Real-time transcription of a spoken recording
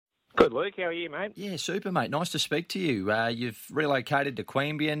Good, Luke. How are you, mate? Yeah, super, mate. Nice to speak to you. You've relocated to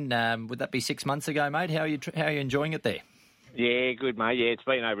Queanbeyan. Would that be 6 months ago, mate? How are you enjoying it there? Yeah, good, mate. Yeah, it's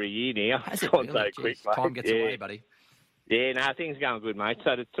been over a year now. Has it Gone really? so quick, Jeez, mate. time gets away, buddy. Yeah, no, things are going good, mate.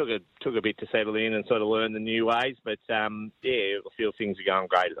 So it took a bit to settle in and sort of learn the new ways, but yeah, I feel things are going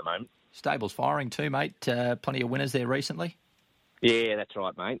great at the moment. Stable's firing too, mate. Plenty of winners there recently. Yeah, that's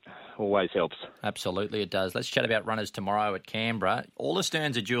right, mate. Always helps. Absolutely, it does. Let's chat about runners tomorrow at Canberra. All the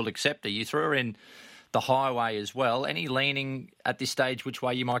Sterns are dual acceptor. You threw her in the highway as well. Any leaning at this stage which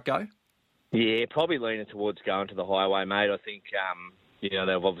way you might go? Yeah, probably leaning towards going to the highway, mate. I think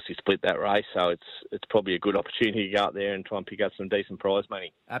they've obviously split that race, so it's probably a good opportunity to go out there and try and pick up some decent prize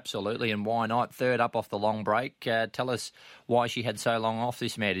money. Absolutely, and why not? Third up off the long break. Tell us why she had so long off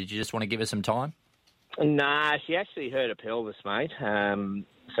this mare. Did you just want to give her some time? Nah, she actually hurt her pelvis, mate.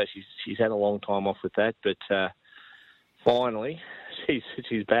 So she's had a long time off with that, but finally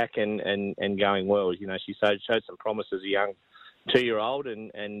she's back and going well. You know, she showed some promise as a young 2-year-old,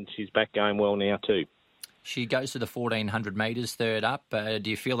 and she's back going well now too. She goes to the 1,400 metres, third up. Do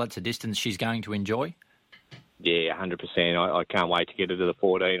you feel that's a distance she's going to enjoy? Yeah, 100%. I can't wait to get her to the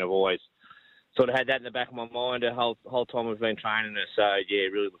 14. I've always sort of had that in the back of my mind the whole time we've been training her. So, yeah,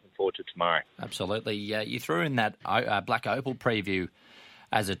 really looking forward to tomorrow. Absolutely. You threw in that Black Opal preview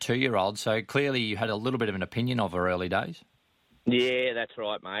as a 2-year-old, so clearly you had a little bit of an opinion of her early days. Yeah, that's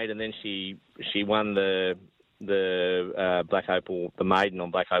right, mate. And then she won the Black Opal, the maiden on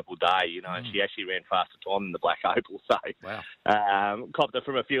Black Opal Day, you know, and she actually ran faster time than the Black Opal. So, wow. Copped her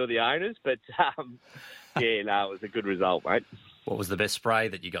from a few of the owners, but yeah, no, it was a good result, mate. What was the best spray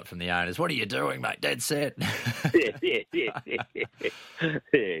that you got from the owners? What are you doing, mate? Dead set. Yeah.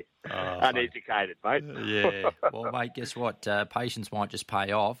 Uneducated, mate. Yeah. Well, mate, guess what? Patience might just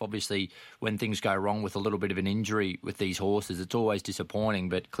pay off. Obviously, when things go wrong with a little bit of an injury with these horses, it's always disappointing,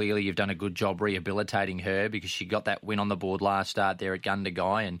 but clearly you've done a good job rehabilitating her because she got that win on the board last start there at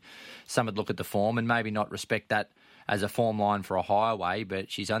Gundagai, and some would look at the form and maybe not respect that as a form line for a highway,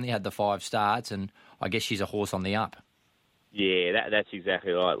 but she's only had the 5 starts, and I guess she's a horse on the up. Yeah, that's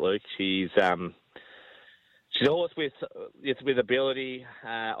exactly right, Luke. She's a horse with ability.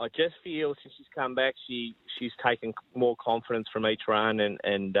 I just feel since she's come back, she's taken more confidence from each run,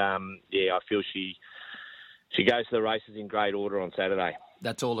 and I feel she goes to the races in great order on Saturday.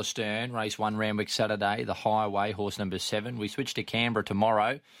 That's all astern. Race 1 Randwick Saturday, the Highway, horse number 7. We switch to Canberra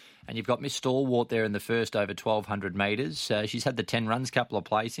tomorrow, and you've got Miss Stalwart there in the first over 1,200 metres. She's had the 10 runs, couple of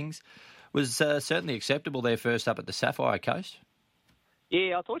placings. Was certainly acceptable there first up at the Sapphire Coast.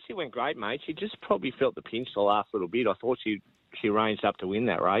 Yeah, I thought she went great, mate. She just probably felt the pinch the last little bit. I thought she ranged up to win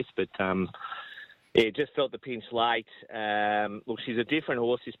that race, but just felt the pinch late. Look, she's a different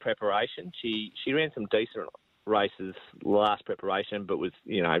horse this preparation. She ran some decent races last preparation, but was,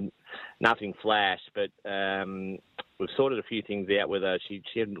 nothing flash. But we've sorted a few things out with her. She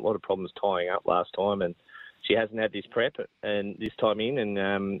had a lot of problems tying up last time, and she hasn't had this prep and this time in, and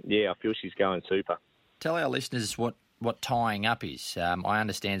I feel she's going super. Tell our listeners what tying up is. I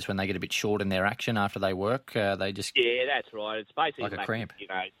understand it's when they get a bit short in their action after they work. They just that's right. It's basically like a cramp.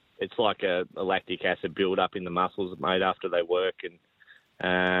 It's like a lactic acid build up in the muscles made after they work,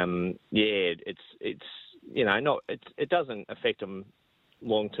 and it doesn't affect them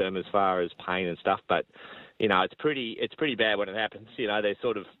long term as far as pain and stuff, but it's pretty bad when it happens. They're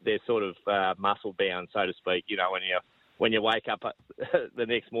sort of muscle bound, so to speak. When you wake up the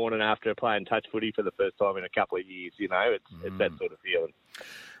next morning after playing touch footy for the first time in a couple of years, it's that sort of feeling.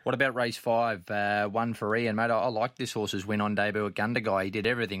 What about race 5? One for Ian, mate. I like this horse's win on debut at Gundagai. He did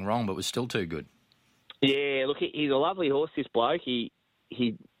everything wrong, but was still too good. Yeah, look, he's a lovely horse, this bloke.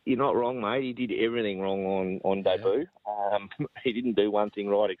 You're not wrong, mate. He did everything wrong on debut. He didn't do one thing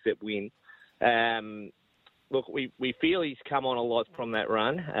right except win. Look, we feel he's come on a lot from that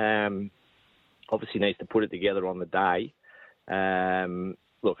run. Obviously needs to put it together on the day.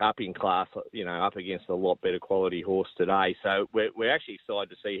 Look, up in class, up against a lot better quality horse today. So we're actually excited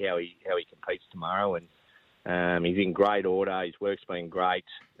to see how he competes tomorrow. And he's in great order. His work's been great.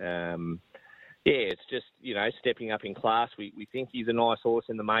 It's just, stepping up in class. We think he's a nice horse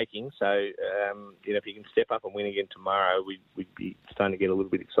in the making. So, if he can step up and win again tomorrow, we'd be starting to get a little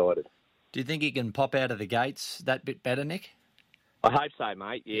bit excited. Do you think he can pop out of the gates that bit better, Nick? I hope so,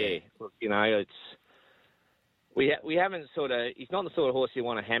 mate. Yeah. Look, it's we haven't he's not the sort of horse you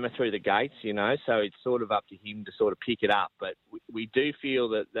want to hammer through the gates, so it's sort of up to him to sort of pick it up. But we do feel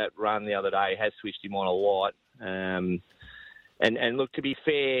that run the other day has switched him on a lot. And look, to be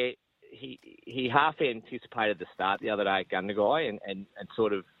fair, he half anticipated the start the other day at Gundagai and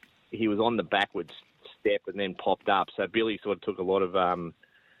sort of he was on the backwards step and then popped up. So Billy sort of took a lot of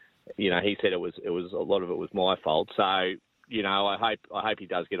he said it was a lot of it was my fault. So, I hope he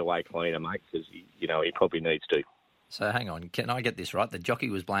does get away cleaner, mate, because he probably needs to. So hang on, can I get this right? The jockey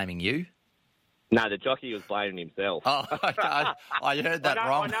was blaming you? No, the jockey was blaming himself. Oh, okay. I heard that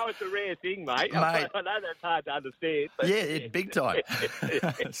wrong. I know it's a rare thing, mate. Mate. I know that's hard to understand. But yeah, big time.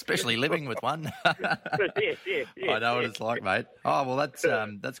 Especially living with one. yeah. I know what it's like, mate. Oh, well,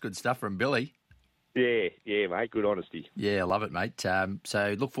 that's good stuff from Billy. Yeah, mate. Good honesty. Yeah, I love it, mate.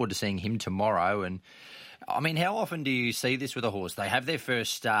 So look forward to seeing him tomorrow. And, I mean, how often do you see this with a horse? They have their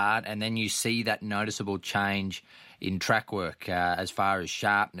first start and then you see that noticeable change in track work as far as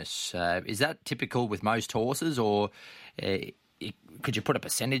sharpness. Is that typical with most horses, or could you put a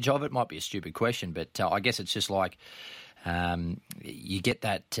percentage of it? Might be a stupid question, but I guess it's just like you get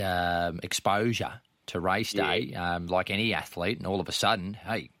that exposure to race day, like any athlete, and all of a sudden,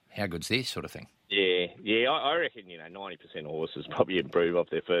 hey, how good's this sort of thing? Yeah, I reckon, 90% of horses probably improve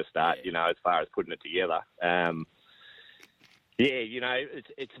off their first start, as far as putting it together.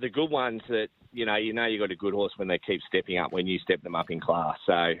 It's the good ones that, you got a good horse when they keep stepping up, when you step them up in class.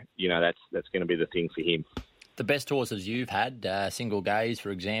 So, that's going to be the thing for him. The best horses you've had, single gaze,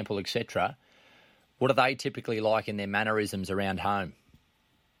 for example, etc., what are they typically like in their mannerisms around home?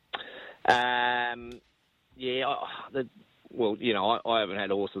 I haven't had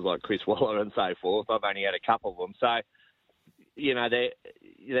horses like Chris Waller and so forth. I've only had a couple of them. So, they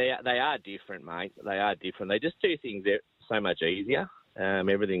are different, mate. They are different. They just do things so much easier.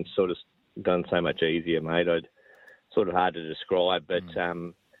 Everything's sort of done so much easier, mate. It's sort of hard to describe, but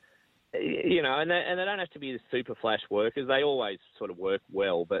and they don't have to be the super flash workers. They always sort of work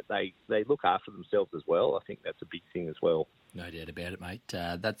well, but they look after themselves as well. I think that's a big thing as well. No doubt about it, mate.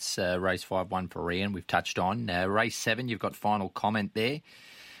 That's race 5-1 for Ian. We've touched on race 7. You've got final comment there.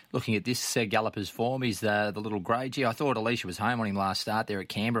 Looking at this galloper's form, he's the little grey. Gee, I thought Alicia was home on him last start there at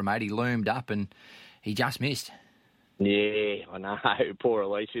Canberra, mate. He loomed up and he just missed. Yeah, I know. Poor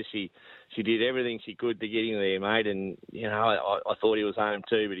Alicia. She did everything she could to get him there, mate. And I thought he was home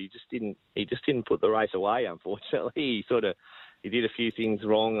too, but he just didn't put the race away. Unfortunately, he did a few things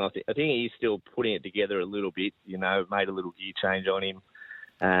wrong. I think he's still putting it together a little bit. Made a little gear change on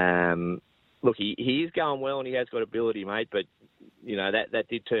him. Look, he is going well and he has got ability, mate. But that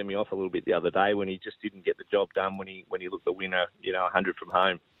did turn me off a little bit the other day when he just didn't get the job done when he looked the winner. 100 from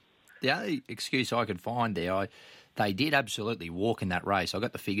home. The only excuse I could find there, they did absolutely walk in that race. I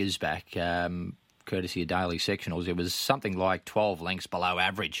got the figures back, courtesy of Daily Sectionals. It was something like 12 lengths below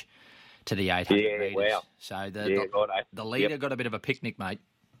average to the 800 metres. Wow. So the leader got a bit of a picnic, mate.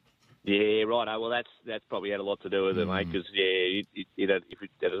 Yeah, right. Well, that's probably had a lot to do with it, mate, because, it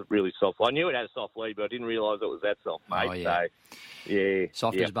had a really soft... I knew it had a soft lead, but I didn't realise it was that soft, mate. Oh, yeah. So, yeah.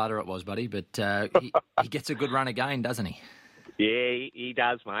 Soft as butter it was, buddy, but he gets a good run again, doesn't he? Yeah, he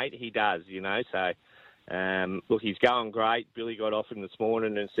does, mate. He does, so... look, he's going great. Billy got off him this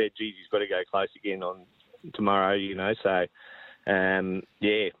morning and said, geez, he's got to go close again on tomorrow, so,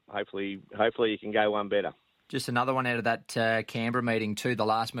 hopefully he can go one better. Just another one out of that Canberra meeting too, the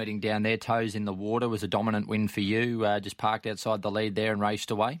last meeting down there, toes in the water, was a dominant win for you, just parked outside the lead there and raced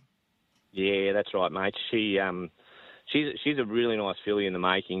away. Yeah, that's right, mate. She's a really nice filly in the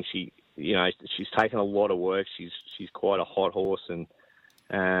making. She's taken a lot of work. She's quite a hot horse and,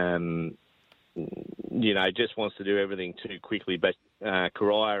 just wants to do everything too quickly. But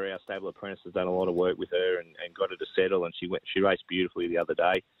Karaya, our stable apprentice, has done a lot of work with her and got her to settle, and she raced beautifully the other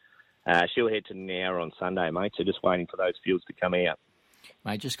day. She'll head to Nowra on Sunday, mate, so just waiting for those fields to come out.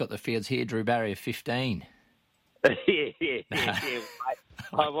 Mate, just got the fields here, Drew Barrier 15. Yeah, mate.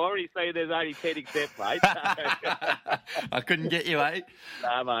 I've already seen there's only 10 except, mate. I couldn't get you, eh?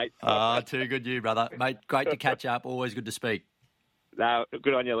 No, mate. Oh, too good you, brother. Mate, great to catch up. Always good to speak. No,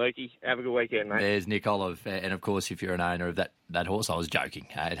 good on you, Lukey. Have a good weekend, mate. There's Nick Olive. And, of course, if you're an owner of that horse, I was joking.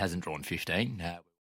 It hasn't drawn 15.